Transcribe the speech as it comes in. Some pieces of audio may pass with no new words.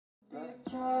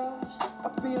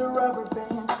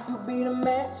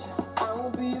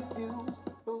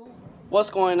What's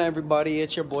going on, everybody?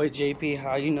 It's your boy JP.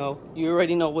 How you know? You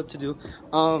already know what to do.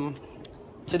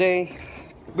 Today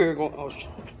we're going. Oh,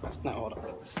 no, hold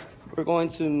on. We're going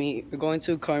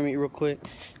to car meet real quick.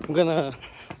 I'm gonna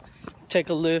take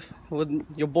a lift with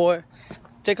your boy.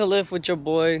 Take a lift with your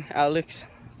boy Alex.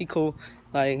 He cool.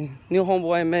 Like, new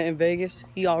homeboy I met in Vegas.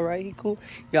 He alright. He cool.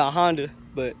 Got a Honda,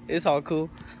 but it's all cool.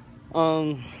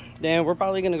 Then we're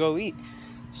probably gonna go eat.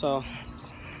 So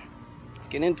let's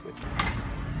get into it.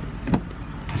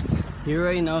 You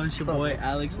already know it's your boy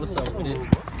Alex. What's up with it?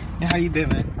 And how you been,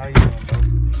 man? How you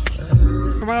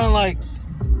doing, bro? Around like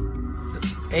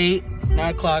 8,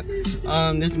 9 o'clock.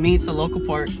 This meets a local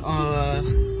park.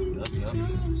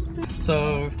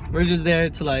 So we're just there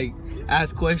to like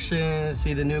ask questions,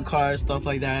 see the new cars, stuff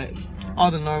like that,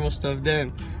 all the normal stuff.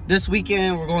 Then this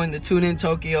weekend we're going to Tune In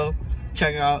Tokyo.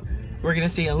 Check out. We're gonna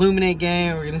see Illuminate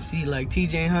Gang. We're gonna see like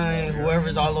TJ Hunt,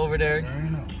 whoever's all over there.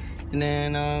 And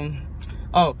then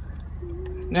oh,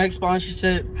 next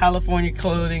sponsorship, California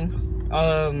Clothing.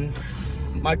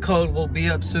 My code will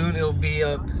be up soon. It'll be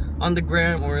up on the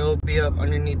gram, or it'll be up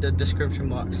underneath the description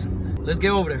box. Let's get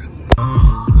over there.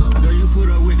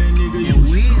 And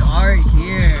we are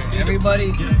here.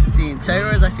 Everybody seeing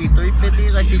Tegras, I see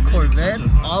 350s, I see Corvettes,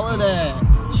 all of that.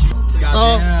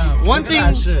 So one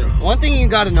thing you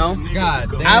gotta know,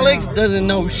 Alex doesn't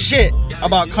know shit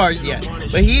about cars yet,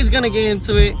 but he's gonna get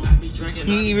into it.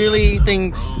 He really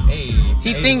thinks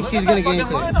he's gonna get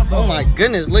into it. Oh my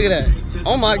goodness, look at that.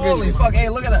 Oh my goodness. Holy fuck, hey,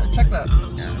 look at that. Check that.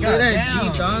 Look at that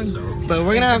G, dog. But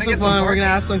we're gonna have some fun. We're gonna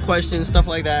ask some questions, stuff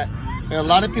like that. There are a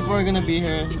lot of people are gonna be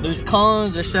here. There's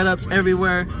cones, there's setups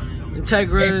everywhere.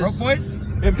 Integras. Hey, broke boys?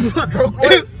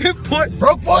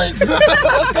 Broke boys?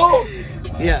 Let's go.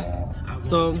 Yeah.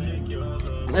 So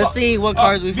let's see what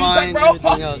cars we find and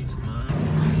everything else.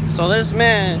 So this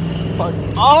man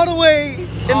all the way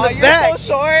in the back. You're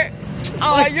so short.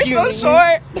 Oh, you're so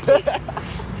short.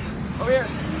 Over here.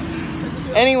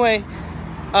 Anyway,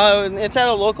 it's at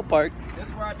a local park. This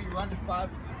is where I be running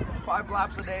five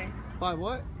laps a day. 5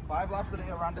 what? 5 laps a day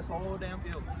around this whole damn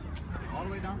field. All the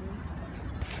way down here.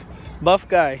 Buff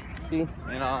guy. See? You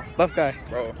know. Buff guy.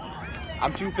 Bro.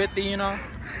 I'm 250, you know.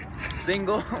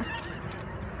 Single.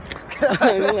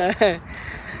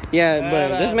 Yeah,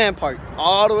 but this man parked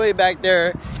all the way back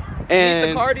there,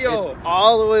 and the cardio. It's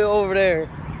all the way over there.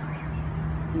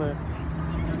 But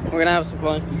we're gonna have some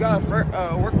fun. You gotta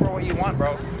work for what you want,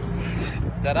 bro.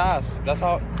 That ass. That's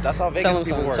how Vegas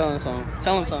people work. Tell him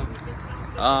something.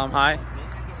 Hi.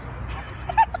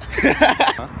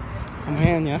 Hold my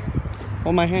hand, yeah.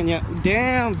 Hold my hand, yeah.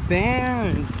 Damn,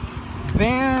 bands.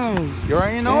 You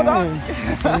already know, dog.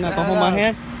 You're not gonna hold my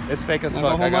hand? It's fake as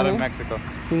fuck. I got it in Mexico.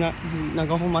 You not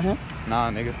gonna hold my hand? Nah,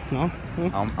 nigga. No? I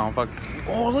don't fuck.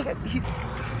 Oh, look at It's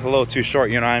a little too short,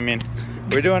 you know what I mean?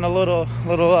 We're doing a little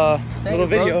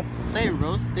video. Stay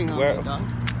roasting on me, dog.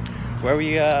 Where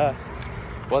we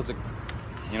was it?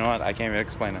 You know what? I can't even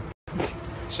explain it.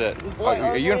 Shit.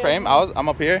 Are you in frame? I'm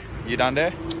up here. You down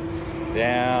there?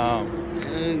 Damn.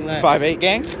 5'8"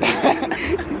 gang.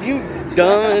 You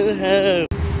done have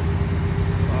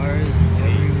cars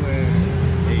everywhere.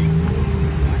 Hey.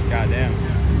 Goddamn.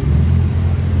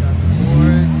 Got the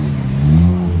Fords.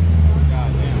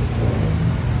 Goddamn.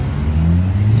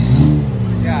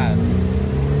 God.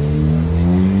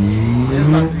 It's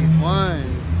about to be fun.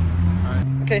 Alright.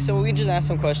 Okay, so we just asked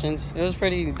some questions. It was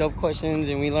pretty dope questions,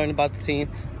 and we learned about the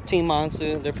Team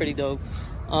Monster. They're pretty dope.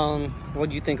 What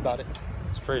do you think about it?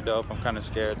 It's pretty dope. I'm kind of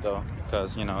scared though,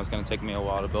 because you know it's gonna take me a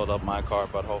while to build up my car,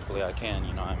 but hopefully I can.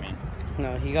 You know what I mean?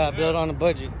 No, you gotta build on a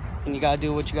budget, and you gotta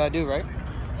do what you gotta do, right?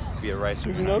 Be a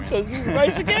racer. You know, cause you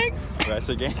racer gang.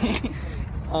 Racer gang.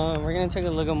 We're gonna take a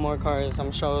look at more cars.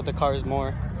 I'm sure the cars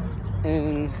more,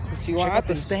 and see what happens. Check out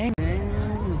the Stang.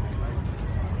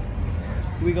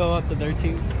 We go up to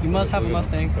 13. You must have a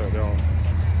Mustang. They're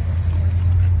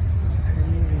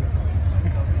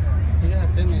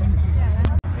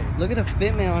Look at the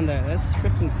fitment on that. That's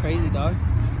freaking crazy, dog.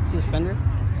 See the fender?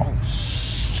 Oh,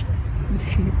 shh.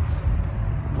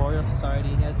 Royal Society.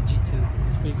 He has a G2.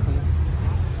 It's pretty clean.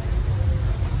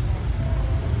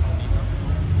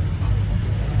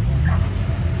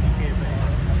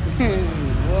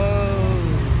 Whoa.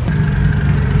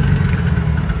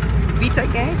 V-Tech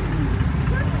gang?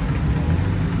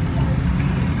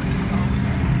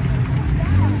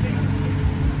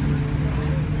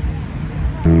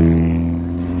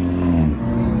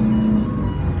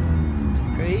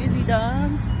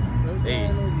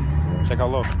 Check out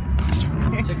low.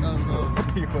 Check out low.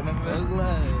 You putting in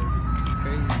there?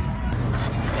 Crazy.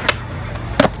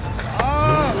 Oh!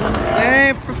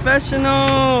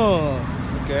 professional.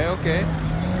 Okay, okay.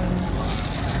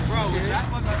 Bro, was that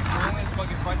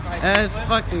fucking front side? That's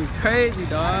fucking crazy,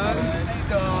 dog.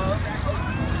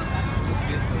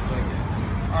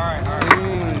 Alright.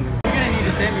 Mm. You're gonna need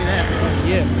to send me that, bro.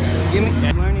 Yeah. Give me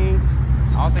learning.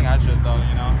 I don't think I should though,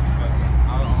 you know, because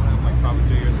I only have like probably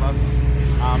 2 years left.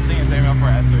 I'm thinking saving up for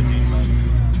S13, but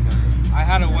I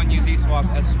had a 1UZ swap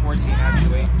S14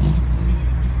 actually.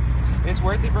 It's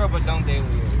worth it, bro, but don't daily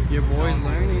it. Your boy's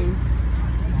learning.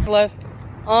 Left.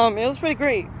 It was pretty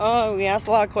great. We asked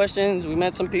a lot of questions. We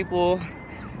met some people.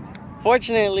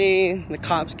 Fortunately, the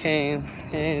cops came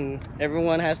and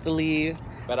everyone has to leave.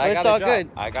 but It's all good.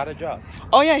 I got a job.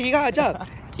 Oh yeah, he got a job.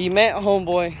 He met a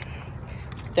homeboy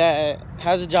that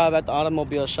has a job at the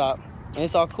automobile shop, and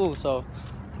it's all cool. So,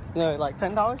 you know, like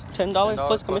 $10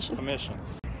 plus commission.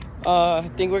 I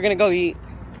think we're gonna go eat.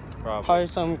 Probably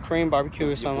some Korean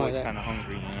barbecue or something like that. Your boy's kind of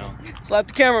hungry, you know. Slap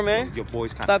the camera, man. Your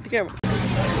boy's kind Slap the camera.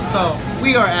 So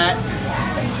we are at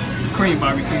Korean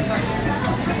barbecue.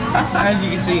 As you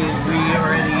can see, we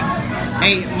already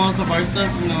ate most of our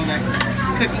stuff. You know, that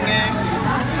cooking game.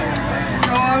 You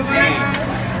know what I'm saying?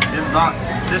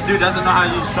 This dude doesn't know how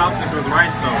to use chopsticks with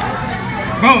rice though.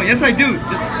 Bro, yes I do.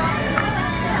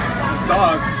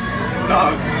 Dog.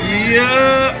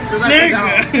 Yeah.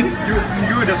 Nigga.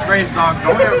 You a disgrace, dog.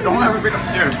 Don't ever pick up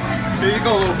here. Here you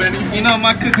go, little Benny. You know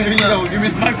my cooking stuff. Give me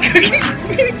my cooking.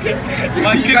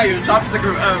 You got your chopstick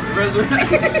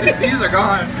These are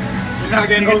gone. You're not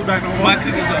getting those back no more. My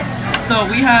cooking stuff. So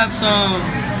we have some.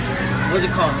 What's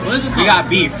it called? We got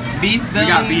beef. Beef belly.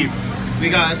 We got beef. We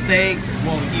got steak.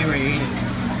 Well, he already ate it.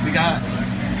 We got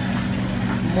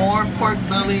more pork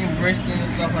belly and brisket and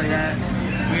stuff like that.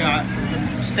 We got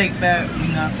steak fat.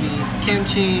 We got the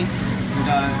kimchi. We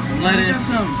got some lettuce.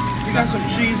 We got some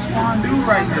cheese fondue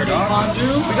right here, dog.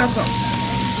 Fondue. We got some.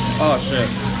 Oh shit.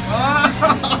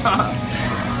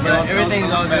 But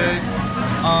everything's all good.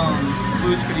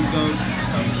 Food's pretty good.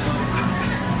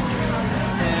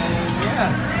 And yeah.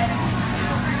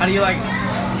 How do you like it?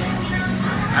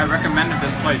 I recommended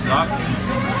this place, dog.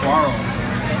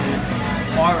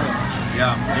 Waro.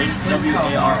 Yeah.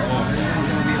 H-W-A-R-O.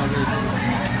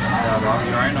 Yeah, dog.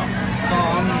 You already know. So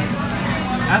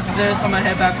after this, I'm gonna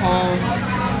head back home.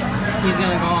 He's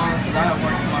gonna go on because I have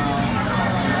work tomorrow.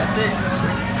 That's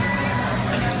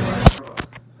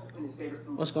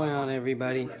it. What's going on,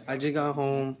 everybody? I just got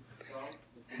home.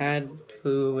 Had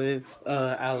food with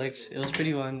Alex. It was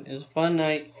pretty fun. It was a fun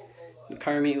night. The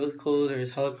car meet was cool. There was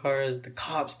hella cars. The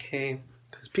cops came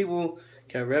because people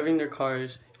kept revving their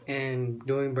cars and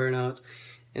doing burnouts.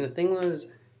 And the thing was,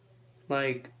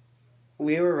 like,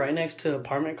 we were right next to an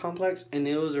apartment complex, and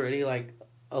it was already like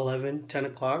 10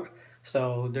 o'clock.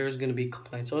 So there's gonna be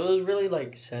complaints. So it was really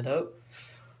like set up,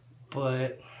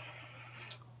 but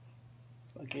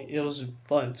okay, it was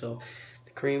fun. So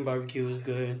the Korean barbecue was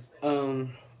good.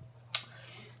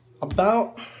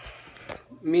 About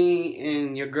me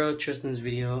and your girl Tristan's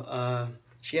video,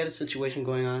 she had a situation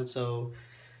going on, so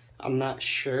I'm not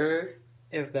sure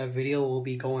if that video will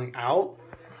be going out.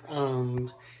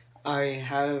 I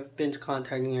have been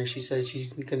contacting her. She says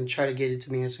she's gonna try to get it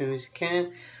to me as soon as she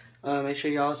can. Make sure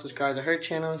y'all subscribe to her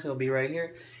channel. It'll be right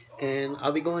here. And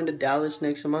I'll be going to Dallas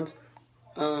next month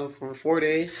for 4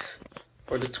 days,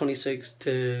 for the 26th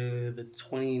to the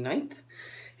 29th.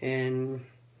 And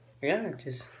yeah,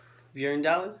 just if you're in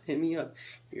Dallas, hit me up.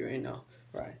 You already know.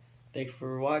 Right. Thanks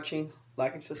for watching.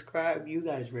 Like and subscribe. You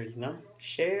guys already know.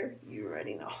 Share. You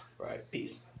already know. Right.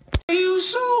 Peace. You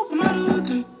so no matter what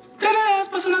they ass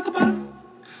busting out the bottom.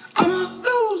 I'ma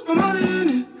lose my money in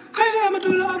it. Crazy, I'ma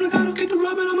do the obligato. Get the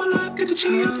rubbing on my lap. Get the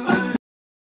chili up the